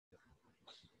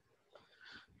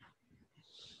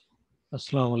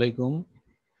আসসালামু আলাইকুম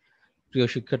প্রিয়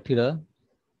শিক্ষার্থীরা,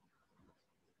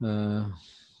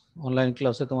 অনলাইন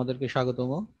ক্লাসে তোমাদেরকে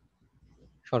স্বাগতম।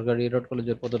 সরকারি এডওয়ার্ড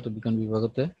কলেজের পদার্থবিজ্ঞান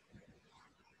বিভাগতে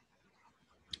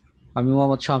আমি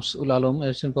Mohammad Shamsul Alam,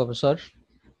 assistant professor,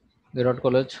 Edward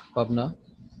college, Pabna,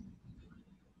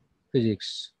 physics.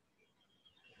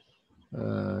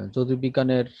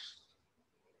 জ্যোতির্বিজ্ঞানের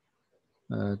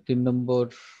 3 নম্বর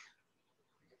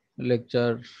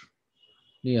লেকচার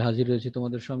নিয়ে হাজির হয়েছি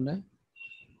তোমাদের সামনে।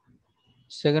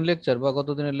 সেকেন্ড লেকচার বা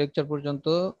গতদিনের লেকচার পর্যন্ত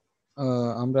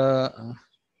আমরা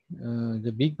যে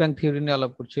বিগ ব্যাং থিওরি নিয়ে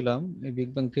আলাপ করছিলাম। এই বিগ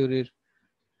ব্যাং থিওরির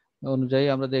অনুযায়ী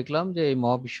আমরা দেখলাম যে এই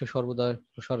মহাবিশ্ব সর্বদা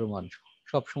প্রসারমান,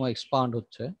 সবসময় এক্সপান্ড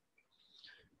হচ্ছে।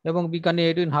 এবং বিজ্ঞানী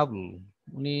এডুইন হাবল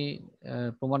উনি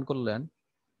প্রমাণ করলেন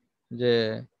যে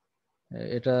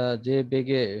এটা যে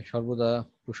বেগে সর্বদা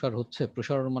প্রসার হচ্ছে,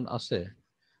 প্রসারমান আছে,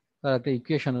 তার একটা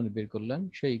ইকুয়েশন উনি বের করলেন।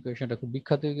 সেই ইকুয়েশনটা খুব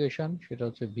বিখ্যাত ইকুয়েশন, সেটা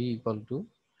হচ্ছে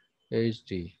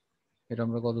V=hd। এটা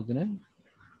আমরা কতদিনে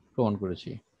প্রমাণ করেছি।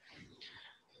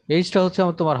 এইচটা হচ্ছে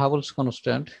আমার তোমার হাবলস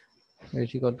কনস্ট্যান্ট,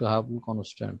 H=হাবল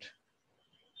কনস্ট্যান্ট,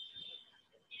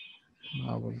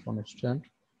 হাবল কনস্ট্যান্ট।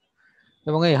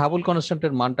 এবং এই হাবল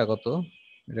কনস্ট্যান্টের মানটা কত,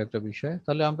 এটা একটা বিষয়।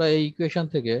 তাহলে আমরা এই ইকুয়েশন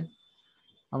থেকে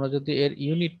আমরা যদি এর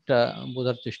ইউনিটটা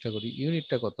বোঝার চেষ্টা করি,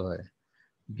 ইউনিটটা কত হয়।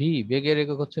 ভি বেগের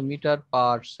একক হচ্ছে metre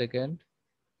per second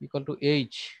equal to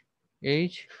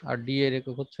H, R D এর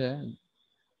একক হচ্ছে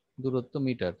দূরত্ব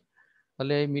মিটার।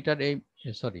 তাহলে এই মিটার, এই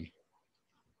সরি,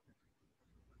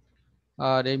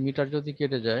 আর এই মিটার যদি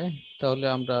কেটে যায় তাহলে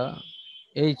আমরা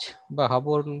এইচ বা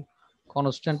হাবল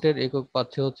কনস্ট্যান্টের একক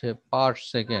পাচ্ছে হচ্ছে per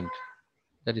second,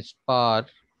 that is per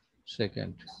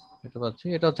second. এটা পাচ্ছি,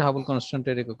 এটা হচ্ছে হাবল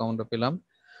কনস্ট্যান্টের একক আমরা পেলাম।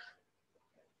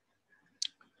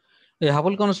 এই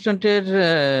হাবল কনস্ট্যান্টের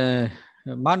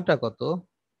মানটা কত,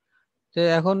 তো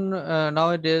এখন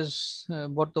নাওয়াডেজ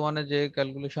বর্তমানে যে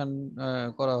ক্যালকুলেশন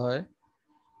করা হয়,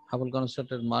 হাবল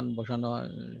কনস্ট্যান্টের মান বসানো হয়,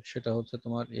 সেটা হচ্ছে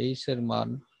তোমার এইচ এর মান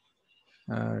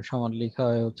সমান লেখা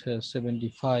হয় হচ্ছে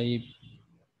 75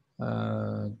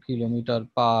 kilometre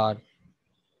per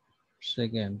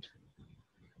second,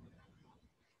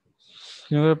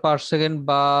 kilometre per second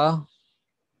বা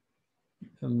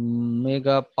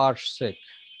মেগা পার সেক,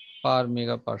 পার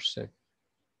মেগা পার সেক।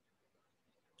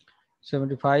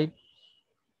 75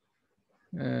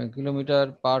 কিলোমিটার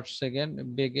পার সেকেন্ড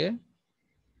বেগে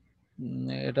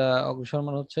এটা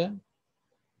অগ্রসরমান হচ্ছে।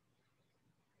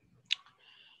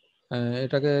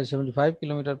 এটাকে 75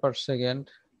 কিলোমিটার পার সেকেন্ড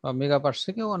বা মেগা পার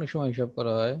সেকেও অনেক সময় হিসাব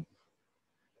করা হয়।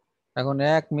 এখন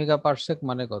 1 মেগা পার সেক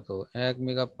মানে কত? 1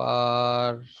 মেগা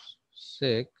পার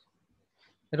সেক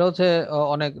এটা হচ্ছে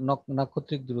অনেক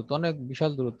নাক্ষত্রিক দূরত্ব, অনেক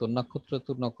বিশাল দূরত্ব। নক্ষত্র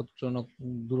তো নক্ষত্র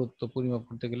দূরত্ব পরিমাপ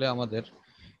করতে গেলে আমাদের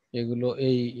এগুলো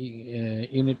এই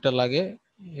ইউনিটটা লাগে।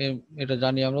 এটা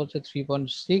জানি আমরা হচ্ছে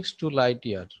 3.62 লাইট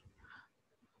ইয়ার।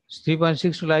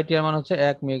 3.62 লাইট ইয়ার মানে হচ্ছে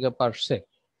 1 মেগা পার সেক।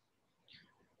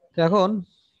 এখন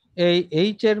এই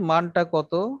এইচ এর মানটা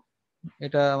কত,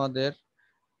 এটা আমাদের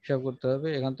হিসাব করতে হবে।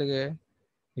 এখান থেকে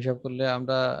হিসাব করলে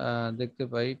আমরা দেখতে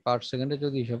পাই পার সেকেন্ডে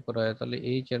যদি হিসাব করা হয় তাহলে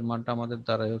এইচ এর মানটা আমাদের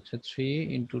দ্বারাই হচ্ছে 3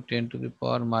 ×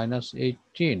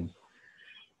 10⁻⁻18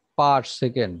 পার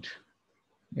সেকেন্ড,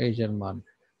 এইচ এর মান।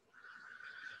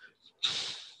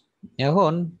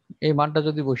 এখন এই মানটা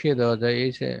যদি বসিয়ে দেওয়া যায়,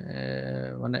 এইচ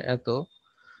মানে এত,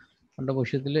 মানটা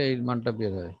বসিয়ে দিলে এই মানটা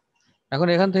বের হয়। এখন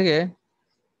এখান থেকে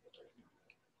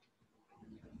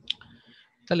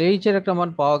তাহলে এইচ এর একটা মান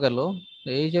পাওয়া গেল।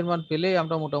 এইচ এর মান পেলেই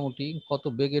আমরা মোটামুটি কত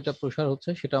বেগে এটা প্রসার হচ্ছে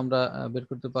সেটা আমরা বের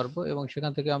করতে পারবো, এবং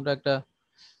সেখান থেকে আমরা একটা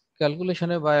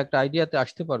ক্যালকুলেশনে বা একটা আইডিয়াতে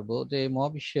আসতে পারবো যে এই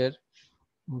মহাবিশ্বের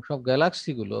সব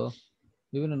গ্যালাক্সি গুলো,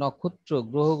 বিভিন্ন নক্ষত্র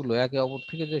গ্রহগুলো একে অপর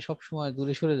থেকে যে সব সময়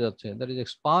দূরে সরে যাচ্ছে, দ্যাট ইজ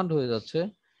এক্সপান্ড হয়ে যাচ্ছে,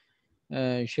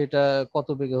 সেটা কত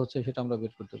বেগে হচ্ছে সেটা আমরা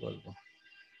বের করতে পারবো।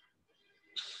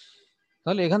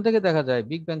 তাহলে এখান থেকে দেখা যায়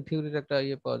বিগ ব্যাং থিওরির একটা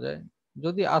ইয়ে পাওয়া যায়।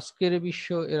 যদি আজকের বিশ্ব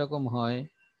এরকম হয়,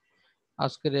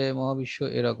 আজকের মহাবিশ্ব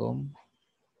এরকম,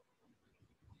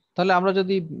 তাহলে আমরা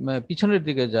যদি পিছনের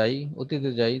দিকে যাই,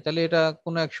 অতীতে যাই, তাহলে এটা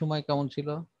কোনো এক সময় কেমন ছিল,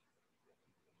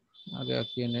 আগে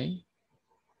আঁকিয়ে নেই,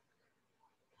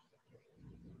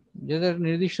 যেদের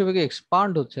নির্দিষ্ট বেগে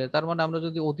এক্সপান্ড হচ্ছে, তার মানে আমরা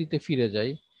যদি অতীতে ফিরে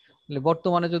যাই, তাহলে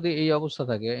বর্তমানে যদি এই অবস্থা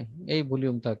থাকে, এই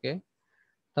ভলিউম থাকে,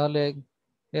 তাহলে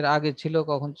এর আগে ছিল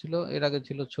কখন ছিল, এর আগে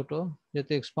ছিল ছোট,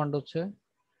 যেহেতু এক্সপান্ড হচ্ছে,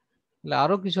 তাহলে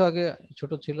আরো কিছু আগে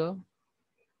ছোট ছিল,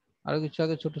 আরো কিছু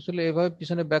আগে ছোট ছিল, এভাবে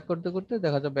পিছনে ব্যাক করতে করতে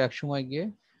দেখা যাবে এক সময় গিয়ে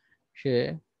সে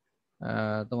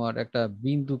তোমার একটা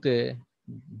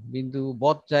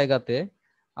বিন্দুবৎ জায়গাতে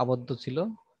আবদ্ধ ছিল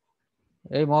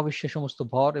এই মহাবিশ্বের সমস্ত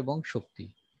ভর এবং শক্তি।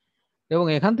 এবং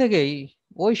এখান থেকেই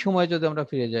ওই সময় যদি আমরা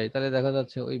ফিরে যাই, তাহলে দেখা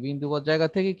যাচ্ছে ওই বিন্দুবৎ জায়গা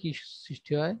থেকে কি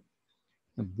সৃষ্টি হয়,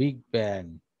 বিগ ব্যাং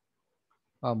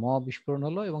বা মহাবিস্ফোরণ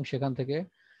হলো এবং সেখান থেকে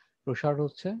প্রসার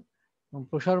হচ্ছে, এবং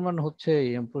প্রসারমান হচ্ছে,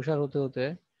 প্রসার হতে হতে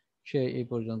সে এই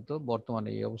পর্যন্ত বর্তমানে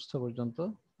এই অবস্থা পর্যন্ত,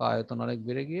 বা আয়তন অনেক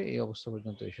বেড়ে গিয়ে এই অবস্থা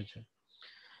পর্যন্ত এসেছে।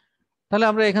 তাহলে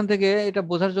আমরা এখান থেকে এটা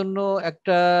বোঝার জন্য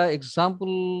একটা এক্সাম্পল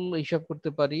হিসাব করতে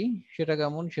পারি। সেটা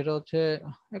কেমন? সেটা হচ্ছে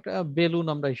একটা বেলুন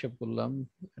আমরা হিসাব করলাম।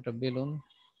 একটা বেলুন,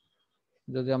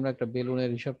 যদি আমরা একটা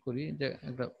বেলুনের হিসাব করি, যে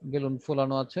একটা বেলুন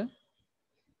ফোলানো আছে,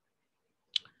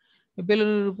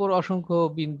 বেলুনের উপর অসংখ্য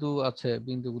বিন্দু আছে,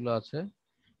 বিন্দুগুলো আছে,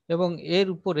 এবং এর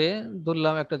উপরে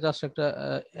ধরলাম একটা জাস্ট একটা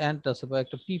অ্যান্ট আছে বা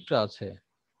একটা পিঁপড়া আছে,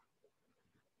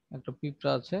 একটা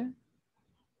পিঁপড়া আছে।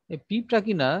 এই পিঁপড়া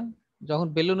কিনা যখন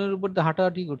বেলুনের উপর দিয়ে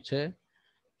হাঁটাহাঁটি করছে,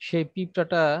 সেই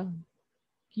পিঁপড়াটা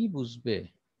কি বুঝবে?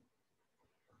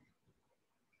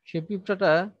 সেই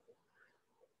পিঁপড়াটা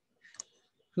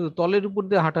শুধু তলের উপর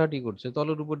দিয়ে হাঁটাহাঁটি করছে,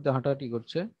 তলের উপর দিয়ে হাঁটাহাঁটি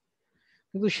করছে,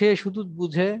 কিন্তু সে শুধু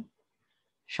বুঝে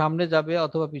সামনে যাবে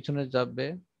অথবা পিছনে যাবে,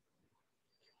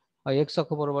 হয় এক্স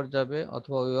অক্ষ বরাবর যাবে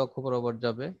অথবা ওই অক্ষ বরাবর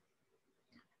যাবে।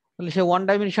 তাহলে সে ওয়ান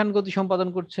ডাইমেনশন গতি সম্পাদন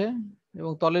করছে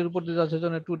এবং তলের উপর দিয়ে যাচ্ছে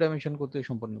জন্য টু ডাইমেনশন গতি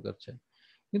সম্পাদন করছে,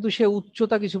 কিন্তু সে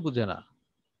উচ্চতা কিছু বুঝে না,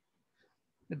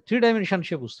 থ্রি ডাইমেনশন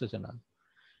সে বুঝতেছে না,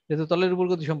 যেহেতু তলের উপর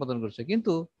গতি সম্পাদন করছে।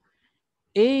 কিন্তু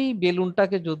এই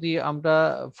বেলুনটাকে যদি আমরা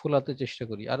ফোলাতে চেষ্টা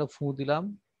করি, আরো ফু দিলাম,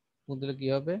 ফু দিলে কি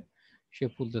হবে? সে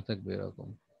ফুলতে থাকবে এরকম,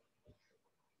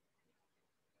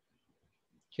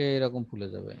 সে এরকম ফুলে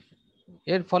যাবে।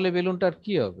 এর ফলে বেলুনটার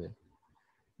কি হবে?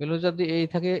 বেলুন যদি এই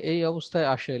থাকে, এই অবস্থায়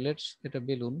আসে, লেটস, এটা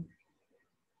বেলুন,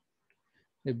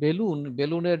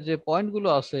 বেলুনের যে পয়েন্টগুলো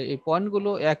আছে, এই পয়েন্টগুলো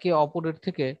একে অপরের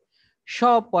থেকে,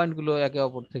 সব পয়েন্টগুলো একে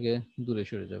অপর থেকে দূরে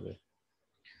সরে যাবে,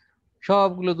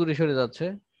 সবগুলো দূরে সরে যাচ্ছে।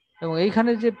 এবং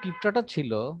এইখানে যে পিঁপড়াটা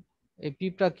ছিল, এই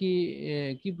পিঁপড়া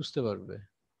কি বুঝতে পারবে?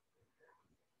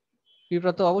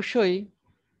 পিঁপড়া তো অবশ্যই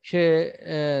সে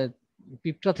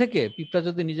পিঁপড়া থেকে, পিঁপড়া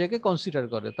যদি নিজেকে কনসিডার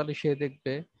করে, তাহলে সে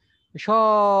দেখবে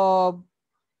সব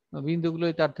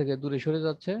বিন্দুগুলোই তার থেকে দূরে সরে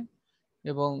যাচ্ছে,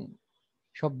 এবং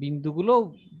সব বিন্দুগুলো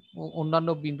অন্যান্য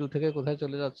বিন্দু থেকে কোথায়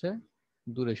চলে যাচ্ছে?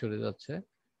 দূরে সরে যাচ্ছে।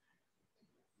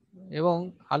 এবং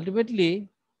আলটিমেটলি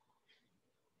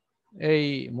এই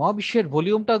মহাবিশ্বের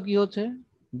ভলিউমটা কি হচ্ছে?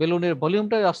 বেলুনের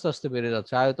ভলিউমটাই আস্তে আস্তে বেড়ে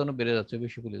যাচ্ছে, আয়তনও বেড়ে যাচ্ছে,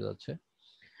 বেশি ফুলে যাচ্ছে,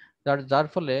 যার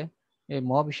ফলে এই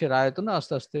মহাবিশ্বের আয়তনও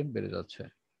আস্তে আস্তে বেড়ে যাচ্ছে।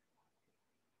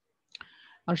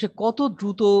 আর সে কত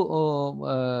দ্রুত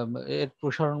এর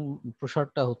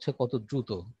প্রসারটা হচ্ছে, কত দ্রুত,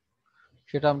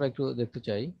 সেটা আমরা একটু দেখতে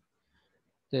চাই।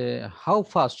 যে হাউ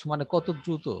ফাস্ট মানে কত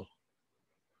দ্রুত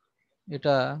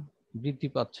এটা বৃদ্ধি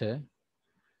পাচ্ছে,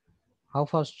 হাউ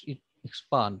ফাস্ট ইট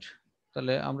এক্সপান্ড।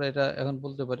 তাহলে আমরা এটা এখন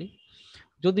বলতে পারি,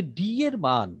 যদি ডি এর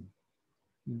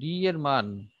মান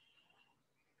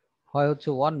হয় হচ্ছে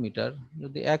 1 মিটার,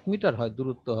 যদি 1 মিটার হয়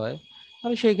দূরত্ব হয়,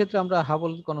 তাহলে সেই ক্ষেত্রে আমরা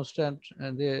হাবল কনস্ট্যান্ট,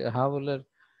 যে হাবলের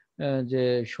যে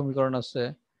সমীকরণ আছে,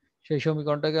 সেই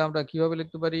সমীকরণটাকে আমরা কিভাবে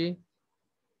লিখতে পারি?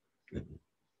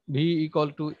 V equal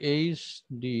to H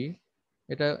D.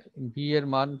 এটা ভি এর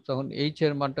মান, তখন এইচ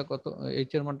এর মানটা কত?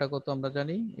 এইচ এর মানটা কত আমরা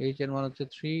জানি, এইচ এর মান হচ্ছে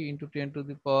 3 ×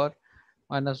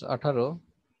 10⁻⁻18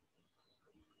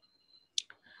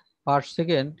 পার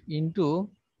সেকেন্ড ইন্টু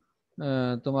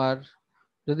তোমার,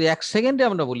 যদি 1 সেকেন্ডে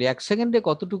আমরা বলি, 1 সেকেন্ডে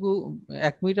কতটুকু,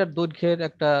 1 মিটার দৈর্ঘ্যের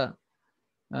একটা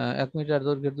 1 মিটার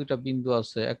দৈর্ঘ্যের দুইটা বিন্দু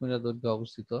আছে 1 মিটার দৈর্ঘ্যে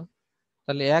অবস্থিত,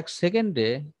 তাহলে 1 সেকেন্ডে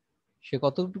সে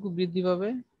কতটুকু বৃদ্ধি পাবে?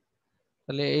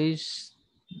 তাহলে এই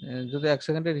যদি 1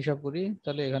 সেকেন্ডের হিসাব করি,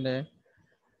 তাহলে এখানে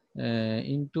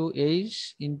ইন্টু এইচ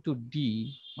ইন্টু ডি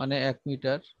মানে 1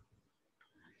 মিটার,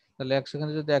 তাহলে 1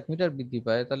 সেকেন্ডে যদি 1 মিটার বৃদ্ধি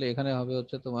পায়, তাহলে এখানে হবে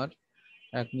হচ্ছে তোমার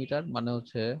 1 মিটার মানে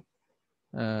হচ্ছে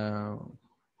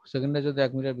সেকেন্ডে যদি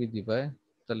 1 মিটার বৃদ্ধি পায়,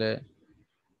 তাহলে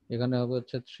এখানে হবে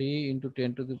হচ্ছে 3 ×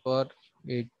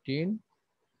 10⁻18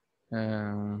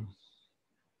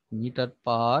 মিটার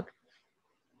পার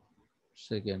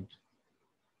সেকেন্ড।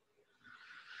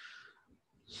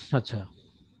 আচ্ছা,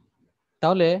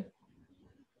 তাহলে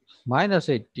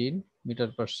 -18 মিটার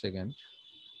পার সেকেন্ড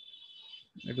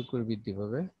এটুকু করে বৃদ্ধি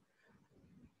পাবে।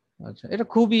 আচ্ছা, এটা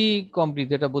খুবই কম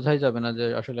বৃদ্ধি, এটা বোঝাই যাবে না যে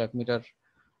আসলে 1 মিটার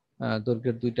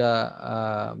দৈর্ঘ্যের দুইটা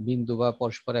বিন্দু, বা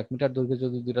পরস্পর 1 মিটার দৈর্ঘ্যে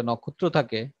যদি দুইটা নক্ষত্র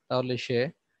থাকে, তাহলে সে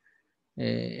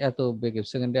এত বেগে,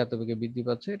 সেকেন্ডে এত বেগে বৃদ্ধি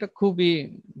পাচ্ছে, এটা খুবই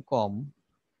কম।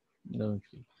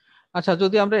 আচ্ছা,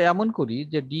 যদি আমরা এমন করি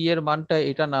যে ডি এর মানটা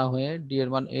এটা না হয়ে ডি এর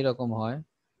মান এরকম হয়,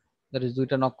 দ্যাট ইজ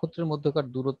দুইটা নক্ষত্রের মধ্যকার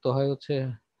দূরত্ব হয় হচ্ছে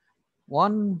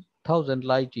 1000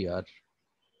 লাইট ইয়ার,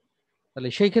 তাহলে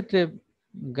সেই ক্ষেত্রে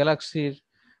গ্যালাক্সির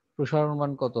প্রসারণ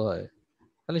মান কত হয়?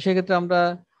 তাহলে সেই ক্ষেত্রে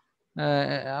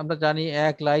আমরা জানি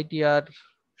 1 লাইট ইয়ার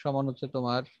সমান হচ্ছে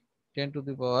তোমার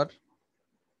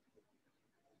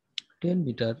 10⁻10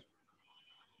 মিটার।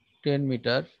 10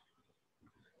 মিটার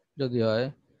যদি হয়,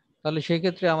 তাহলে সেই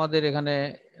ক্ষেত্রে আমাদের এখানে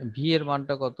ভি এর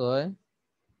মানটা কত হয়?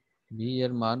 ভি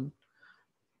এর মান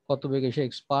কত বেগে সে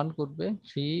এক্সপান্ড করবে?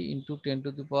 3 ×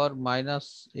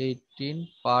 10⁻⁻18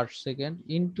 পার সেকেন্ড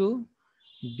ইন্টু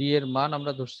ডি এর মান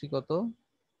আমরা ধরছি কত?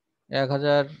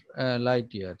 1000 লাইট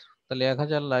ইয়ার। তাহলে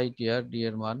 1000 লাইট ইয়ার ডি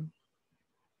এর মান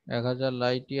 1000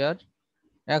 লাইট ইয়ার।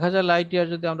 1000 লাইট ইয়ার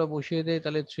যদি আমরা বসিয়ে দিই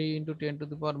তাহলে 3 ×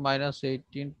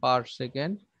 10⁻⁻18 পার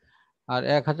সেকেন্ড। আর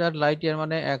 1000 লাইট ইয়ার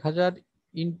মানে 1000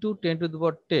 ইন্টু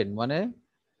 10⁻10 মানে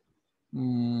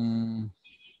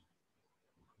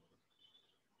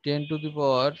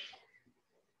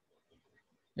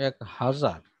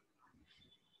 10⁻1000।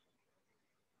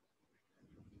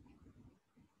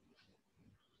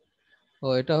 ও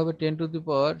এটা হবে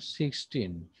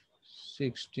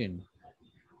 10⁻16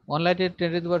 ওয়ান লাইটের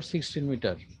 10⁻16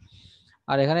 মিটার।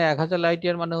 আর এখানে 1000 লাইট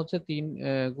ইয়ার মানে হচ্ছে 3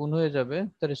 গুণ হয়ে যাবে,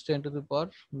 দ্যাট ইজ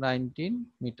 10⁻19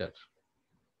 মিটার।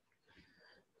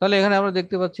 তাহলে এখানে আমরা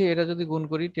দেখতে পাচ্ছি এটা যদি গুণ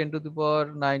করি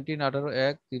 10⁻19 18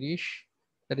 1 30,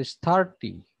 that is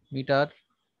 30 metre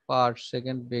per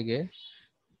second বেগে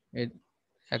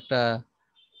একটা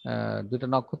দুটো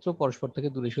নক্ষত্র পরস্পর থেকে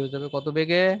দূরে সরে যাবে কত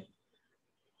বেগে?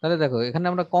 তাহলে দেখো এখানে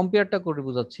আমরা কম্পেয়ারটা করে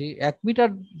বোঝাচ্ছি। 1 মিটার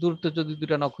দূরত্বে যদি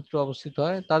দুটা নক্ষত্র অবস্থিত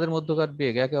হয় তাদের মধ্যকার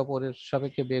বেগ একে অপরের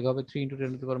সাপেক্ষে বেগ হবে 3 ×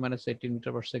 10⁻18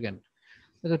 মিটার পার সেকেন্ড।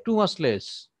 এটা টু মাচ লেস,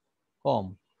 কম।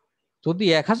 যদি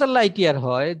 1000 লাইট ইয়ার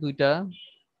হয় দুইটা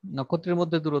নক্ষত্রের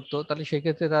মধ্যে দূরত্ব, তাহলে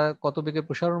সেক্ষেত্রে তারা কত বেগে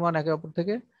প্রসারণ একে অপর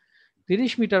থেকে?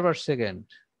 30 মিটার পার সেকেন্ড।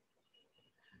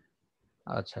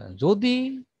 আচ্ছা, যদি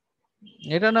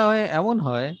এটা না হয় এমন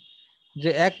হয় যে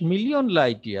 1 মিলিয়ন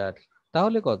লাইট ইয়ার,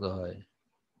 তাহলে কত হয়?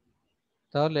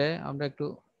 তাহলে আমরা একটু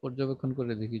পর্যবেক্ষণ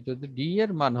করে দেখি। যদি ডি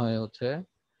এর মান হয় হচ্ছে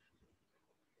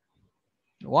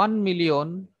 1 million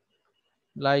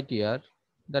light year,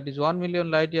 that is 1 million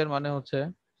light year মানে হচ্ছে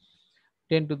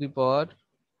 10⁻22।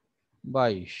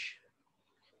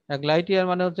 1 লাইট ইয়ার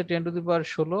মানে হচ্ছে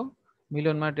 10⁻16,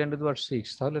 মিলিয়ন মানে 10⁻6,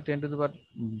 তাহলে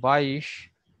 10⁻22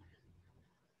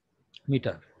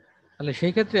 মিটার। তাহলে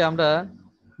সেই ক্ষেত্রে আমরা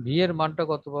ভি এর মানটা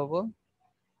কত পাবো?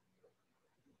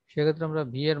 সেক্ষেত্রে আমরা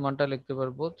ভি এর মানটা লিখতে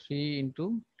পারবো 3 ×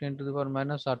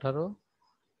 10⁻18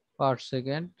 পার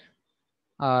সেকেন্ড।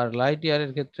 আর লাইট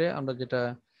ইয়ারের ক্ষেত্রে আমরা যেটা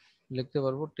লিখতে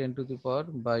পারবো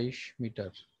 10⁻22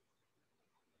 মিটার।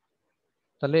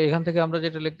 তাহলে এখান থেকে আমরা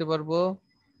যেটা লিখতে পারবো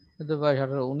 22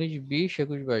 18 19 20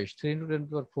 21 22 3 ×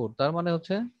 10⁻4, তার মানে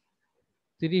হচ্ছে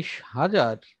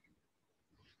 30,000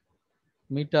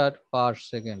 মিটার পার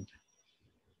সেকেন্ড।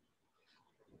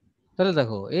 তাহলে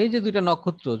দেখো এই যে দুইটা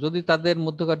নক্ষত্র যদি তাদের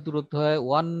মধ্যকার দূরত্ব হয়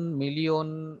 1 মিলিয়ন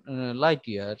লাইট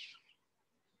ইয়ার,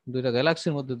 দুইটা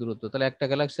গ্যালাক্সির মধ্যে দূরত্ব, তাহলে একটা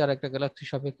গ্যালাক্সি আর একটা গ্যালাক্সির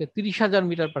সাপেক্ষে 30,000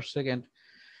 মিটার পার সেকেন্ড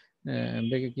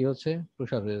বেগে কি হচ্ছে?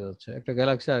 প্রসার হয়ে যাচ্ছে একটা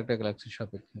গ্যালাক্সি আর একটা গ্যালাক্সির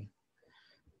সাপেক্ষে।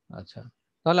 আচ্ছা,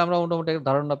 তাহলে আমরা মোটামুটি একটা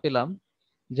ধারণা পেলাম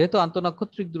যেহেতু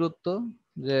আন্তঃনাক্ষত্রিক দূরত্ব,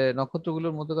 যে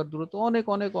নক্ষত্রগুলোর মধ্যকার দূরত্ব অনেক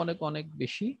অনেক অনেক অনেক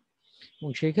বেশি,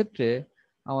 এবং সেই ক্ষেত্রে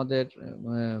আমাদের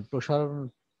প্রসারণ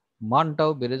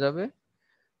মানটাও বেড়ে যাবে।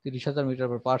 30,000 মিটার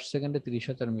পার সেকেন্ডে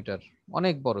 30,000 মিটার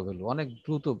অনেক বড় ভ্যালু, অনেক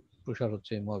দ্রুত প্রসার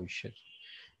হচ্ছে এই মহাবিশ্বের।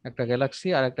 একটা গ্যালাক্সি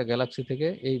আর একটা গ্যালাক্সি থেকে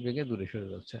এই বেগে দূরে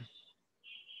সরে যাচ্ছে।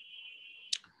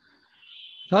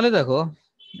 তাহলে দেখো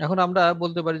এখন আমরা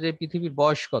বলতে পারি যে পৃথিবীর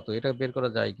বয়স কত, এটা বের করা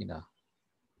যায় কিনা।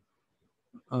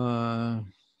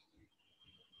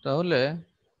 তাহলে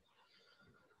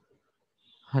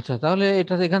আচ্ছা, তাহলে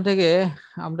এটা এখান থেকে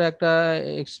আমরা একটা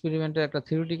এক্সপেরিমেন্টের একটা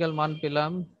থিওরিটিক্যাল মান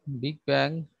পেলাম বিগ ব্যাং,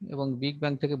 এবং বিগ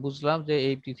ব্যাং থেকে বুঝলাম যে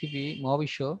এই পৃথিবী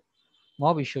মহাবিশ্ব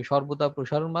সর্বদা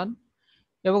প্রসারণমান।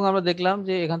 এবং আমরা দেখলাম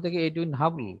যে এখান থেকে এডুইন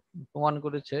হাবল প্রমাণ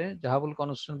করেছে যে হাবল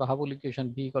কনস্ট্যান্ট বা Hubble equation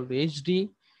V equal to HD,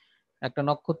 একটা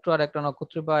নক্ষত্র আর একটা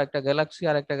নক্ষত্র বা একটা গ্যালাক্সি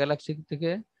আর একটা গ্যালাক্সি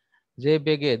থেকে যে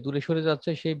বেগে দূরে সরে যাচ্ছে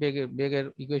সেই বেগের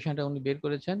ইকুয়েশনটা উনি বের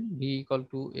করেছেন, ভি ইকুয়াল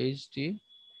টু এইচডি।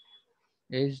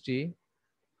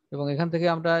 এবং এখান থেকে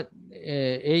আমরা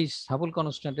এই হাবল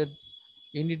কনস্ট্যান্টের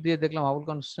ইউনিট দিয়ে দেখলাম হাবল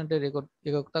কনস্ট্যান্টের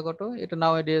এককটা কত। এটা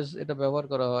নাও এডেজ এটা ব্যবহার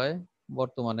করা হয়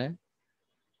বর্তমানে,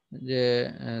 যে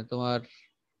তোমার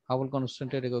Hubble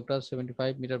কনস্ট্যান্টের এককটা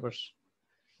 75 metre per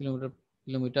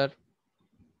kilometre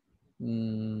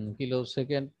kilo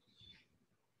second,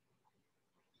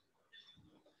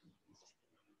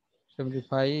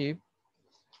 75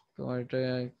 তোমার এটা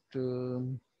একটু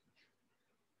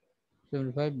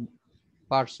 75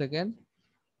 পার সেকেন্ড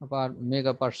পার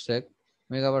মেগা পার সেক।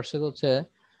 মেগা পার সেক হচ্ছে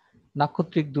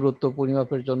নাক্ষত্রিক দূরত্ব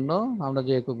পরিমাপের জন্য আমরা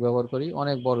যে একক ব্যবহার করি,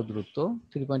 অনেক বড় দূরত্ব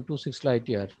 3.26 লাইট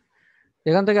ইয়ার।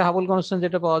 এখান থেকে হাবল কনস্ট্যান্ট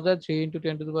যেটা পাওয়া যায় 3 ×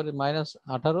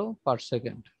 10⁻18 পার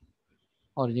সেকেন্ড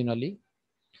অরিজিনালি।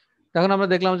 এখন আমরা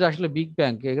দেখলাম যে আসলে বিগ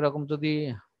ব্যাং এরকম যদি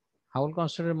হাবল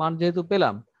কনস্ট্যান্টের মান যেহেতু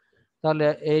পেলাম, তাহলে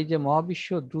এই যে মহাবিশ্ব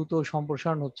দ্রুত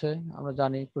সম্প্রসারণ হচ্ছে, আমরা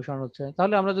জানি প্রসারণ হচ্ছে,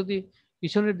 তাহলে আমরা যদি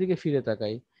পিছনের দিকে ফিরে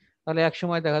তাকাই, তাহলে এক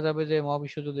সময় দেখা যাবে যে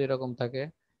মহাবিশ্ব যদি এরকম থাকে,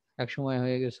 এক সময়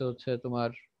হয়ে গেছে হচ্ছে তোমার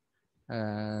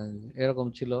এরকম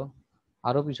ছিল,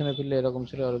 আরো পিছনে ফিরলে এরকম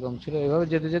ছিল, এরকম ছিল, এভাবে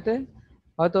যেতে যেতে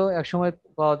হয়তো এক সময়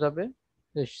পাওয়া যাবে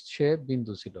যে সে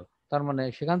বিন্দু ছিল। তার মানে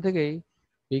সেখান থেকেই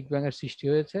বিগ ব্যাং এর সৃষ্টি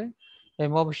হয়েছে। এই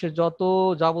মহাবিশ্বের যত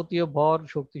যাবতীয় ভর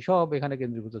শক্তি সব এখানে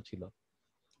কেন্দ্রীভূত ছিল।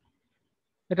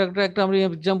 এটা একটা একটা আমি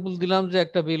এক্সাম্পল দিলাম যে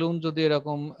একটা বেলুন যদি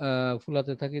এরকম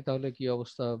ফুলাতে থাকি তাহলে কি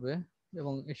অবস্থা হবে,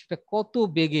 এবং সেটা কত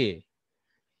বেগে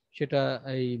সেটা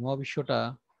এই মহাবিশ্বটা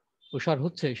প্রসার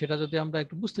হচ্ছে সেটা যদি আমরা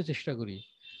একটু বুঝতে চেষ্টা করি,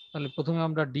 তাহলে প্রথমে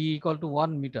আমরা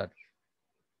D=1 মিটার,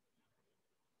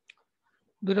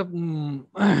 দুইটা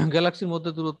গ্যালাক্সির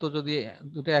মধ্যে দূরত্ব যদি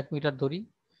দুটো 1 মিটার ধরি,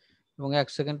 এবং 1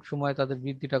 সেকেন্ড সময় তাদের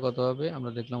বৃদ্ধিটা কত হবে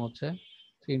আমরা দেখলাম হচ্ছে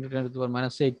 3 ×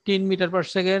 10⁻⁸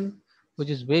 metre per second, which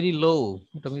is very low.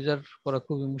 এটা মেজার করা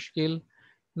খুবই মুশকিল।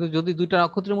 কিন্তু যদি দুইটা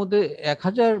নক্ষত্রের মধ্যে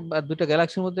 1000 বা দুইটা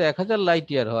গ্যালাক্সির মধ্যে 1000 লাইট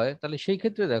ইয়ার হয়, তাহলে সেই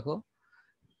ক্ষেত্রে দেখো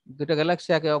দুইটা গ্যালাক্সি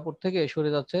একে অপর থেকে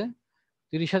সরে যাচ্ছে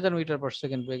 30,000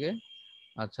 মিটার/সেকেন্ড বেগে।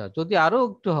 আচ্ছা, যদি আরো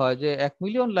একটু হয় যে 1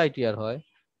 মিলিয়ন লাইট ইয়ার হয়,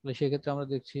 তাহলে সেক্ষেত্রে আমরা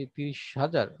দেখছি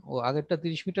 30,000, ও আগেরটা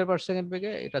 30 মিটার/সেকেন্ড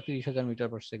বেগে, এটা 30,000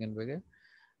 মিটার/সেকেন্ড বেগে।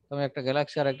 তবে একটা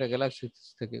গ্যালাক্সি আর একটা গ্যালাক্সি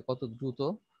থেকে কত দ্রুত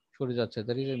সরে যাচ্ছে,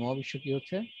 দ্যাট ইজ মহাবিশ্ব কি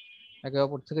হচ্ছে, একে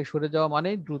অপর থেকে সরে যাওয়া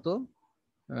মানেই দ্রুত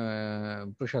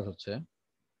প্রসার হচ্ছে।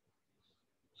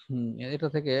 এটা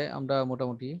থেকে আমরা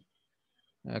মোটামুটি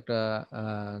একটা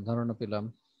ধারণা পেলাম।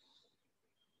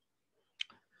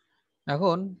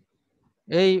 এখন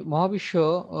এই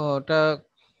মহাবিশ্বটা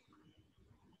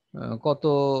কত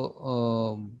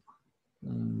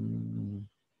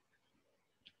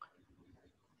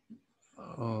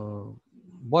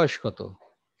বয়স কত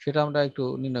সেটা আমরা একটু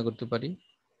নির্ণয় করতে পারি।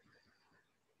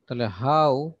 তাহলে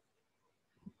হাউ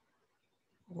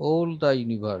ওল্ড দ্য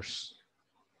ইউনিভার্স,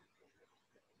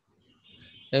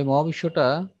 এই মহাবিশ্বটা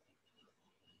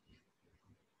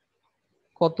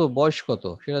কত বয়স কত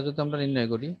সেটা যদি আমরা নির্ণয়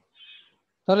করি,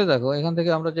 তাহলে দেখো এখান থেকে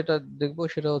আমরা যেটা দেখবো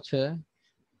সেটা হচ্ছে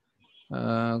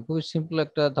খুবই সিম্পল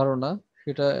একটা ধারণা।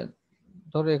 সেটা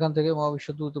ধরো এখান থেকে মহাবিশ্ব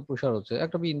দ্রুত প্রসার হচ্ছে,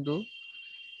 একটা বিন্দু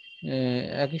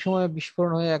একই সময়ে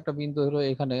বিস্ফোরণ হয়ে একটা বিন্দু হলো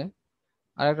এখানে,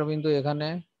 আর একটা বিন্দু এখানে,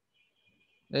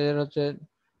 এর হচ্ছে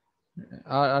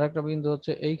আর আরেকটা বিন্দু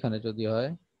হচ্ছে এইখানে যদি হয়,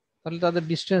 তাহলে তাদের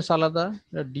ডিস্টেন্স আলাদা,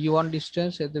 D1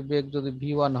 ডিস্টেন্স, এদের বেগ যদি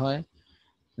V1 হয়,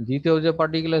 দ্বিতীয় যে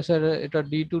পার্টিকুলার এটা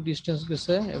D2 ডিস্টেন্স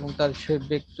গেছে এবং তার সে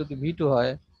বেগ যদি V2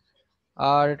 হয়,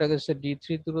 আর এটা গেছে D3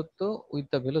 দূরত্ব with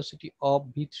the velocity of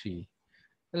V3।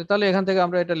 তাহলে এখান থেকে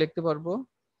আমরা এটা লিখতে পারবো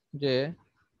যে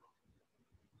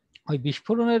ওই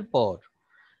বিস্ফোরণের পর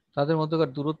তাদের মধ্যকার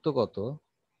দূরত্ব কত,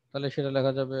 তাহলে সেটা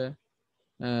লেখা যাবে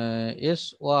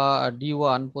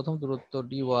D1, প্রথম দূরত্ব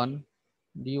D1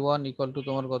 ইকুয়াল টু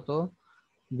তোমার কত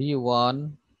V1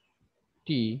 T,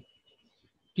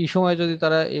 টি সময় যদি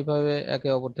তারা এইভাবে একে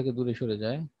অপর থেকে দূরে সরে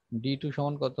যায়, D2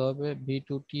 সমান কত হবে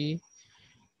V2T,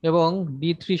 এবং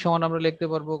D3 সমান আমরা লিখতে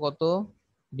পারবো কত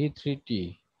D3T।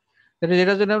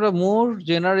 যেটা যদি আমরা মোর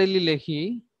জেনারেলি লিখি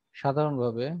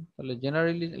সাধারণভাবে, তাহলে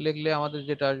জেনারেলি লিখলে আমাদের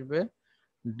যেটা আসবে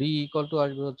D=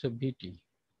 আসবে হচ্ছে VT।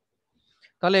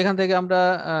 তাহলে এখান থেকে আমরা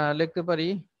লিখতে পারি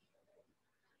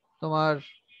তোমার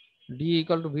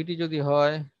D=VT যদি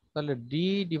হয়, তাহলে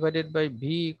D/V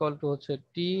হচ্ছে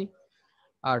T,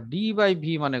 আর D/V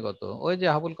মানে কত, ওই যে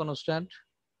হাবল কনস্ট্যান্ট,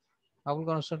 হাবল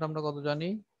কনস্ট্যান্ট আমরা কত জানি,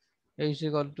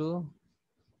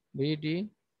 H=VT।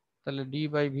 তাহলে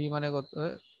D/V মানে কত,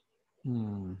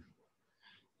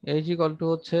 H=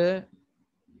 হচ্ছে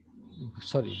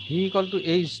সরি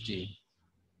V=HD,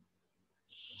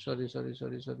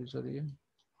 সরি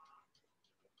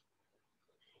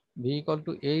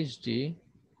V=HD।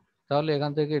 তাহলে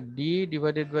এখান থেকে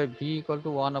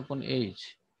D/V=1/H,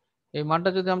 এই মানটা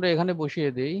যদি আমরা এখানে বসিয়ে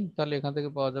দিই, তাহলে এখান থেকে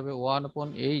পাওয়া যাবে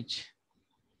 1/H,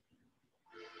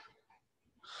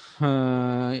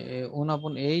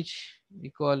 1/H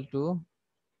equal to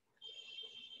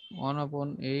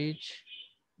 1/H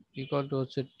equal to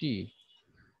হচ্ছে T।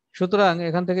 সুতরাং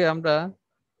এখান থেকে আমরা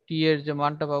টি এর যে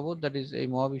মানটা পাবো, দ্যাট ইজ এই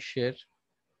মহাবিশ্বের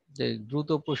যে দ্রুত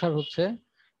প্রসার হচ্ছে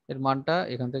এর মানটা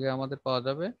এখান থেকে আমাদের পাওয়া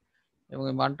যাবে, এবং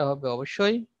এই মানটা হবে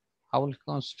অবশ্যই হাবল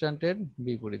কনস্ট্যান্টের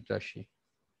বিপরীত রাশি।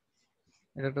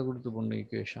 এটা একটা গুরুত্বপূর্ণ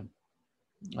ইকুয়েশন।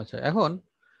 আচ্ছা, এখন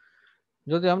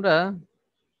যদি আমরা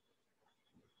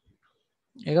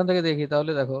এখান থেকে দেখি,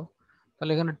 তাহলে দেখো,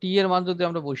 তাহলে এখানে টি এর মান যদি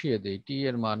আমরা বসিয়ে দিই, টি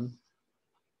এর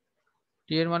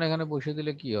মান এখানে বসিয়ে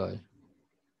দিলে কি হয়,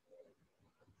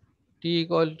 টি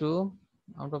ইকুয়াল টু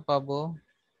আমরা পাবো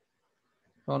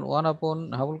 1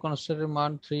 হাবল কনস্ট্যান্টের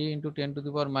মান 3 ×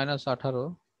 10⁻⁸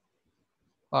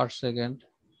 পার সেকেন্ড,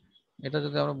 এটা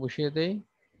যদি আমরা বসিয়ে দেই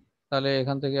তাহলে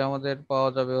এখান থেকে আমাদের পাওয়া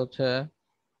যাবে হচ্ছে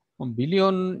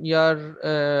বিলিয়ন ইয়ার।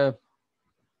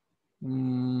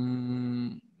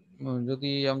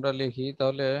 যদি আমরা লিখি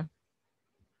তাহলে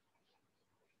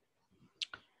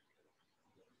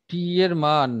টি এর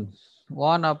মান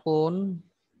 1/3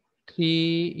 ×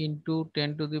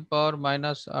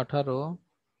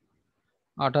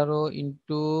 10⁻⁻18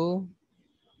 ইন্টু,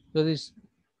 যদি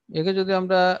একে যদি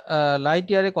আমরা লাইট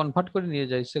ইয়ারে কনভার্ট করে নিয়ে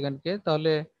যাই সেকেন্ডকে,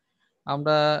 তাহলে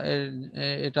আমরা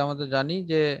এটা আমাদের জানি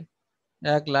যে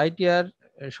 1 লাইট ইয়ার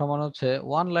সমান হচ্ছে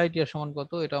 1 লাইট ইয়ার সমান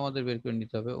কত, এটা আমাদের বের করে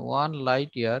নিতে হবে। 1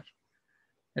 লাইট ইয়ার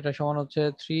এটা সমান হচ্ছে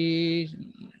 3,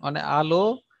 মানে আলো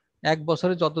 1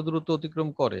 বছরে যত দূরত্ব অতিক্রম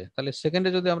করে, তাহলে সেকেন্ডে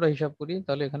যদি আমরা হিসাব করি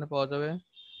তাহলে এখানে পাওয়া যাবে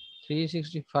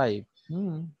 365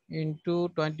 ইন্টু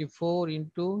 24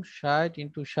 ইন্টু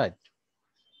 60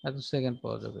 এত সেকেন্ড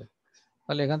পাওয়া যাবে।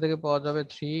 তাহলে এখান থেকে পাওয়া যাবে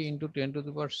 3 ×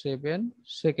 10⁻7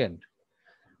 সেকেন্ড।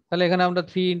 তাহলে এখানে আমরা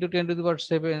 3 ×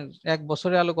 10⁻7, 1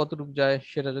 বছরে আলো কতটুকু যায়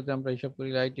সেটা যদি আমরা হিসাব করি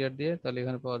লাইট ইয়ার দিয়ে, তাহলে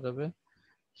এখানে পাওয়া যাবে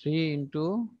 3 ×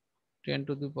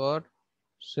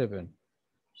 10⁻7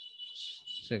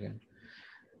 সেকেন্ড।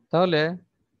 তাহলে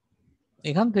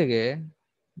এখান থেকে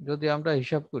যদি আমরা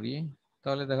হিসাব করি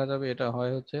তাহলে দেখা যাবে এটা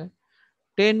হয় হচ্ছে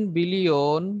 10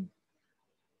 বিলিয়ন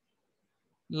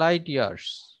লাইট ইয়ার্স,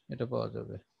 এটা পাওয়া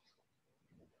যাবে।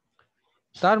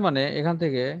 তার মানে এখান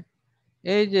থেকে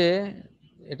এই যে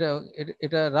এটা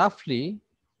এটা রাফলি,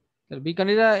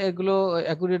 বিজ্ঞানীরা এগুলো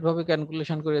অ্যাকুরেট ভাবে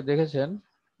ক্যালকুলেশন করে দেখেছেন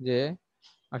যে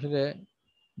আসলে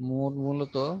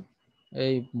মূলত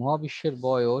এই মহাবিশ্বের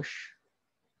বয়স,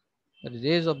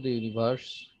 রেজ অফ দ্য ইউনিভার্স,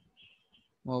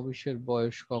 মহাবিশ্বের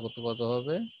বয়স কত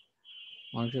হবে,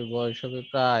 মানুষের বয়স হবে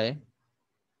প্রায়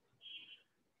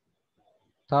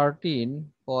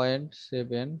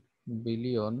 13.7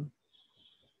 billion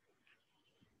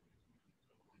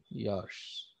years.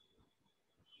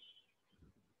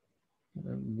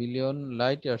 Billion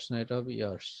light years না, এটা হবে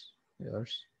ইয়ার্স।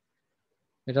 ইয়ার্স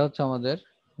এটা হচ্ছে আমাদের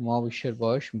মহাবিশ্বের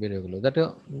বয়স বেড়ে গেল।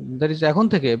 দ্যাট ইজ এখন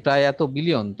থেকে প্রায় এত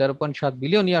বিলিয়ন, 13.7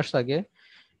 বিলিয়ন ইয়ার্স আগে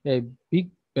এই বিগ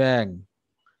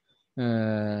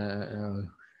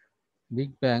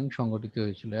ব্যাং সংঘটিত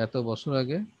হয়েছিল। এত বছর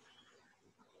আগে,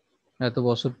 এত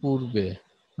বছর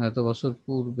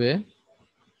পূর্বে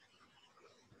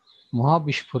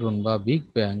মহাবিস্ফোরণ বা বিগ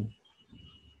ব্যাং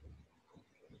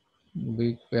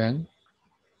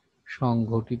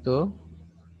সংঘটিত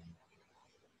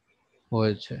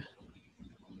হয়েছে।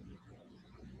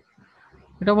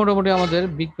 এটা মোটামুটি আমাদের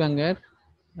বিগ ব্যাং এর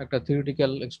একটা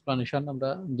থিওরিটিক্যাল এক্সপ্লানেশন আমরা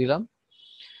দিলাম।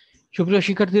 সুপ্রিয়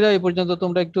শিক্ষার্থীরা, এই পর্যন্ত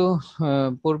তোমরা একটু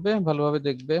পড়বে, ভালোভাবে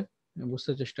দেখবে,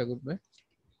 বুঝতে চেষ্টা করবে।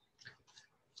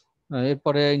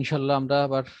 এরপরে ইনশাল্লাহ আমরা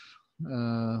আবার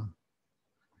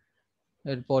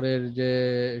এরপরের যে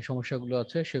সমস্যাগুলো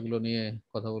আছে সেগুলো নিয়ে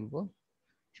কথা বলবো।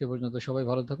 সে পর্যন্ত সবাই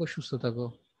ভালো থাকো, সুস্থ থাকো।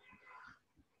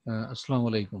 আসসালামু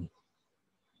আলাইকুম,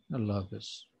 আল্লাহ হাফেজ।